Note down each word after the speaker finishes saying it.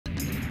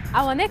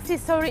Our next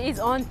story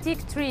is on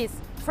teak trees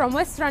from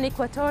Western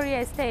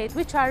Equitoria State,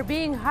 which are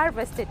being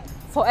harvested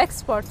for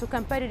export to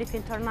competitive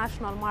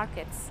international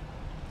markets.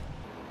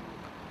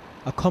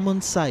 A common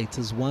sight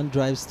as one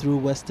drives through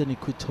Western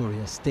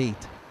Equitoria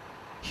State.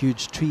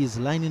 Huge trees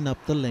lining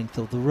up the length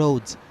of the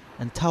roads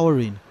and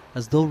towering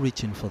as though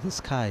reaching for the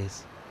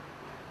skies.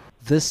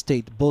 This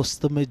state boasts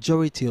the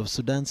majority of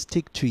Sudan's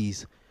teak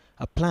trees,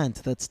 a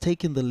plant that's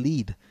taken the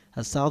lead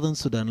as southern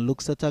Sudan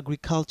looks at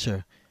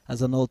agriculture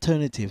as an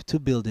alternative to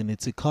building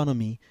its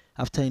economy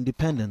after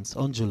independence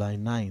on July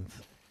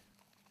 9th.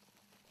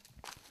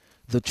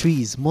 The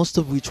trees, most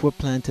of which were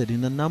planted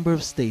in a number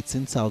of states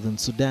in southern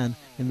Sudan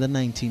in the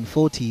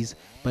 1940s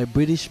by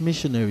British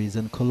missionaries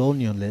and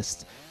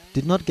colonialists,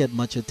 did not get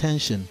much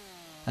attention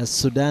as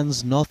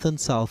Sudan's north and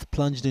south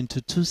plunged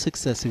into two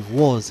successive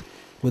wars,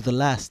 with the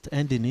last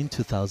ending in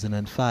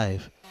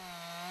 2005.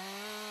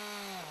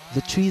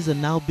 The trees are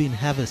now being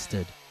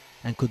harvested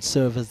and could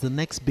serve as the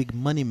next big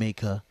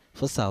moneymaker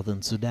for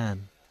southern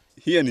Sudan.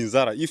 Here in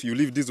Zara, if you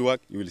leave this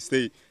work, you will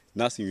stay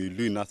nothing, you will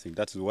do nothing.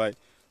 That is why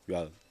we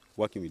are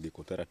working with the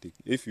Equitoria.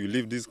 If you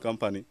leave this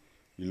company,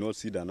 you will not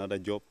see another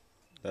job.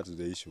 That is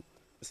the issue.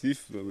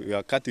 If we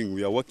are cutting,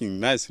 we are working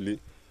nicely.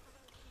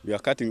 We are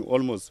cutting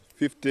almost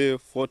 50,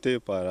 40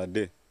 per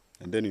day,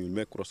 and then you will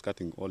make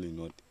cross-cutting all in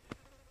all.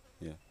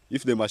 Yeah.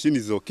 If the machine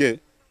is okay,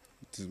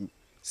 it is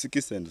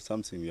 6 and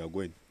something we are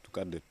going to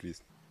cut the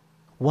trees.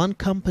 One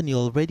company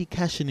already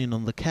cashing in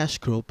on the cash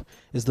crop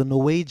is the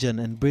Norwegian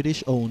and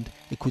British-owned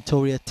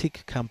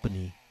Equitoria-Teak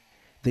company.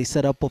 They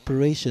set up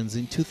operations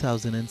in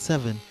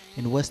 2007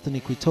 in Western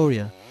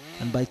Equitoria,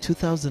 and by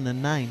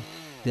 2009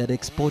 they had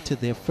exported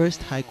their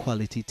first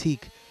high-quality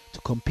teak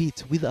to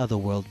compete with other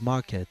world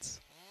markets.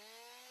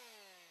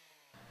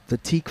 The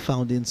teak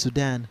found in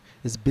Sudan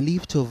is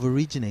believed to have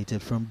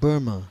originated from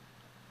Burma.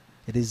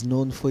 It is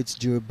known for its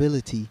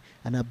durability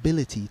and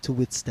ability to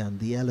withstand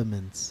the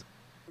elements.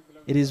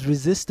 It is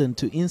resistant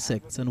to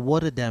insects and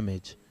water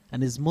damage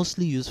and is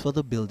mostly used for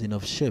the building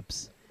of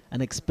ships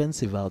and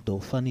expensive outdoor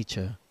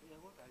furniture.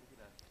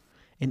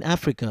 In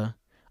Africa,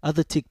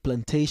 other teak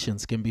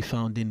plantations can be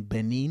found in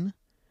Benin,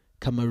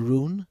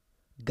 Cameroon,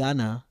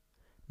 Ghana,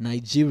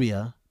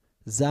 Nigeria,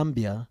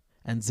 Zambia,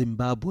 and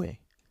Zimbabwe.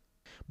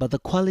 But the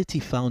quality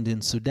found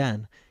in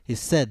Sudan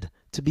is said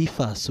to be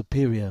far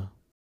superior.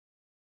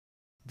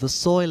 The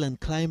soil and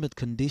climate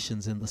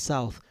conditions in the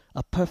south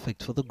are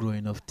perfect for the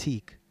growing of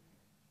teak.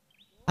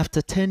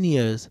 After 10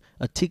 years,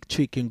 a teak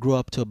tree can grow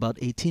up to about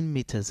 18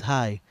 meters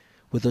high,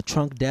 with a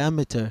trunk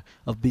diameter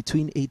of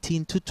between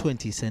 18 to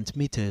 20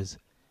 centimeters.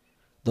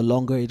 The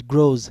longer it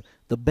grows,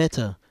 the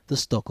better the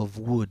stock of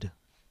wood.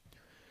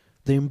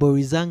 The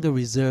Imborizanga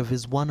Reserve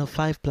is one of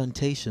 5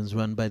 plantations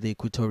run by the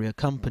Equitoria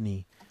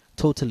Company,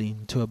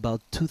 totaling to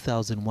about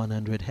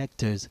 2,100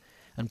 hectares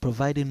and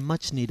providing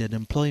much needed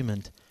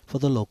employment for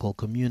the local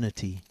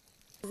community.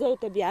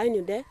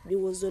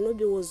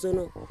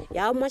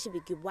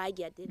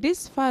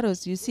 These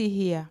furrows you see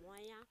here,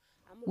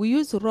 we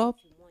use rope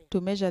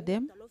to measure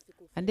them,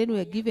 and then we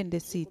are given the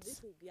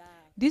seeds.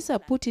 These are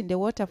put in the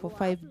water for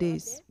 5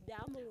 days.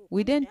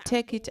 We then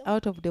take it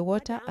out of the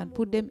water and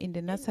put them in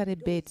the nursery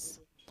beds.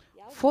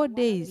 4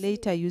 days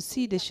later, you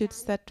see the shoots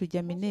start to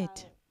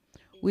germinate.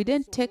 We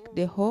then take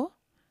the hoe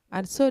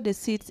and sow the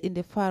seeds in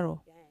the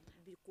furrow.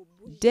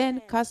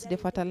 Then cast the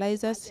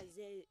fertilizers.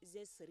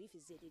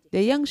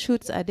 The young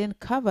shoots are then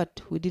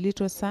covered with a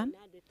little sun.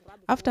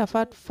 After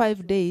about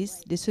 5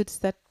 days, the shoots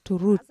start to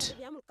root.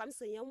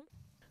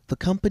 The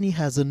company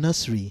has a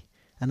nursery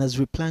and has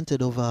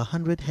replanted over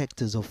 100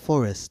 hectares of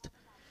forest,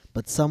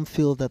 but some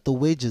feel that the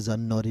wages are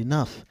not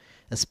enough,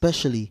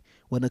 especially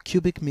when a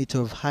cubic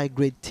meter of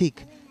high-grade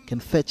teak can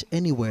fetch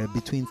anywhere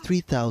between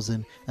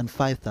 $3,000 and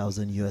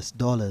 $5,000 US.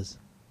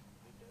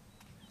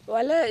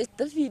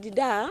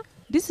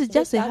 This is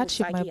just a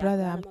hardship, my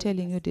brother, I'm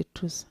telling you the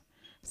truth.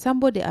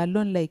 Somebody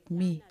alone like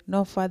me,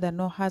 no father,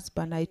 no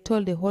husband, I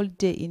told the whole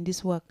day in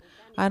this work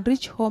and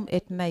reach home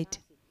at night.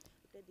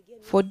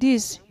 For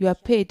this, you are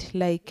paid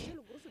like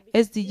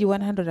SDG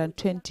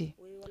 120.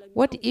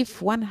 What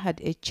if one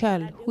had a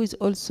child who is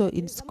also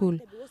in school?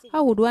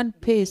 How would one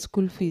pay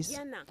school fees?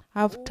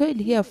 I've toiled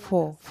here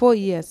for 4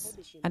 years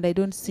and I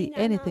don't see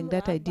anything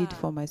that I did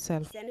for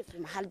myself.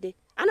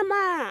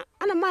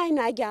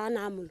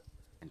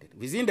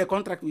 Within the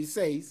contract, we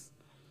says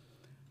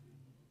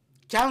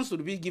chance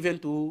should be given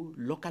to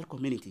local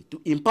community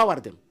to empower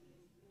them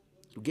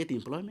to get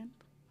employment,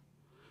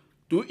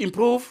 to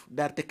improve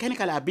their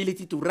technical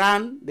ability to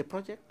run the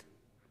project,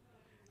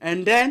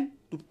 and then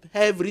to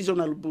have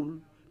reasonable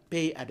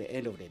pay at the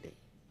end of the day.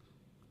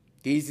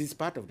 This is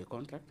part of the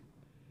contract,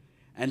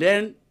 and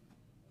then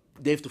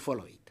they have to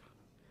follow it.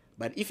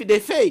 But if they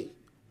fail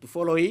to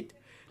follow it,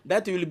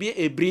 that will be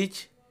a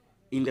breach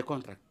in the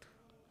contract.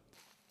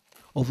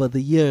 Over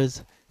the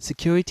years,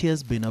 security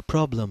has been a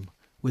problem,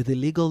 with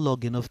illegal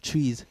logging of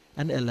trees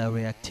and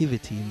LRA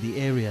activity in the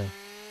area.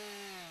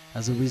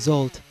 As a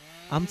result,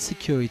 armed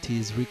security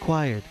is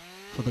required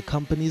for the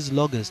company's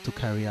loggers to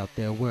carry out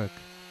their work.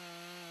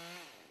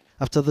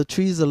 After the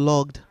trees are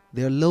logged,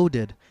 They are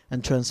loaded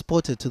and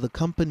transported to the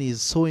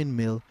company's sewing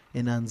mill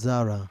in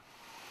Anzara.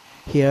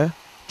 Here,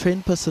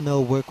 trained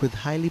personnel work with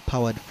highly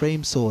powered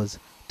frame saws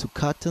to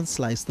cut and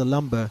slice the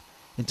lumber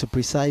into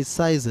precise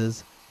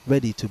sizes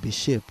ready to be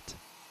shipped.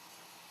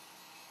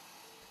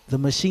 The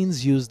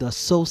machines used are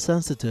so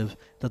sensitive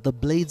that the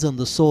blades on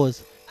the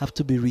saws have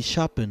to be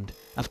resharpened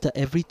after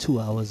every 2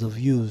 hours of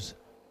use.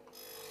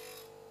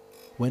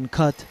 When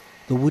cut,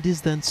 the wood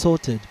is then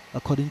sorted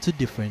according to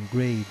different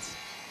grades.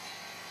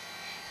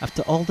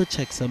 After all the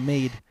checks are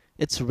made,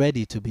 it's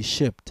ready to be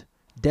shipped,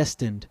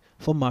 destined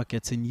for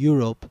markets in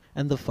Europe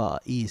and the Far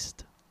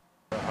East.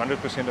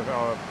 100% of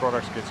our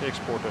products gets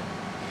exported.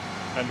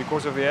 And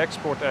because of the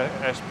export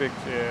aspect,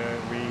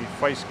 we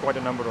face quite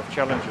a number of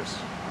challenges.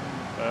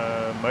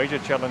 Major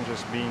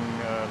challenges being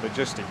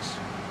logistics.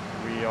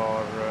 We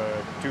are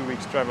 2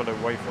 weeks travel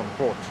away from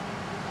port.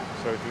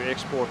 So to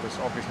export is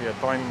obviously a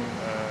time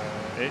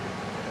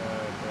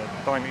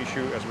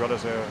issue as well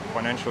as a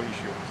financial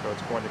issue, so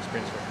it's quite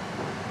expensive.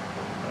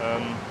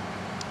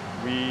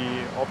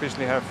 We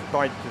obviously have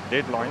tight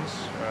deadlines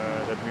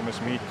that we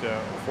must meet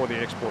for the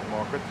export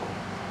market,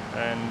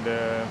 and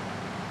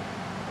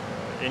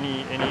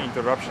any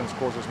interruptions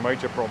causes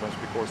major problems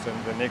because then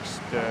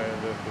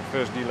the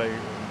first delay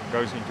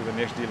goes into the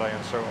next delay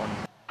and so on.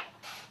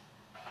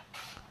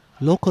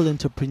 Local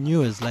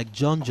entrepreneurs like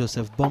John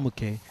Joseph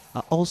Bomuke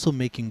are also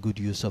making good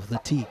use of the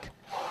teak.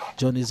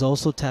 John is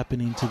also tapping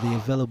into the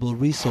available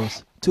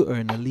resource to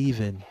earn a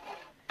living.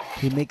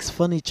 He makes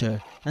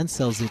furniture and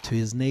sells it to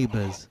his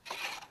neighbors.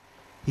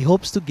 He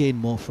hopes to gain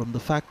more from the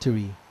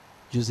factory,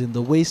 using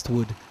the waste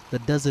wood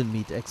that doesn't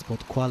meet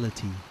export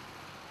quality.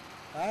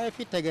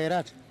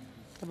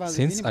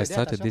 Since I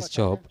started this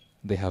job,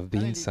 there have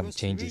been some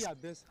changes.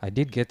 I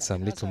did get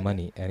some little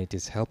money and it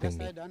is helping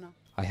me.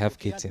 I have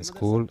kids in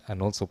school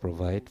and also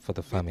provide for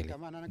the family.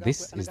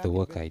 This is the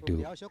work I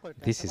do.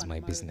 This is my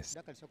business.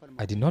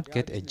 I did not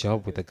get a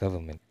job with the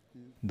government.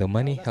 The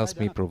money helps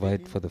me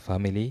provide for the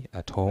family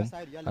at home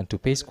and to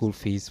pay school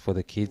fees for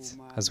the kids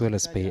as well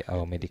as pay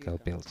our medical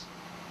bills.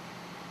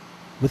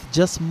 With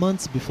just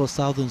months before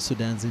Southern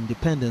Sudan's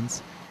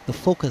independence, the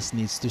focus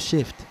needs to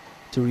shift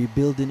to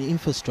rebuilding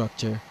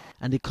infrastructure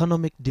and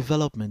economic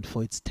development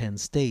for its 10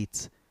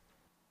 states.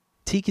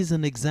 Teak is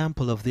an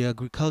example of the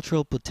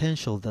agricultural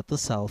potential that the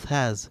South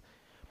has,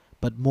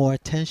 but more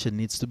attention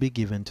needs to be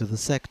given to the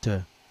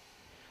sector.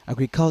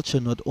 Agriculture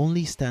not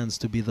only stands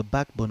to be the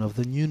backbone of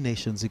the new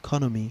nation's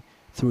economy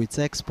through its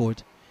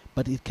export,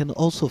 but it can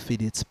also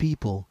feed its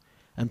people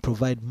and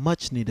provide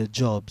much-needed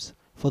jobs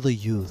for the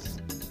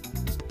youth.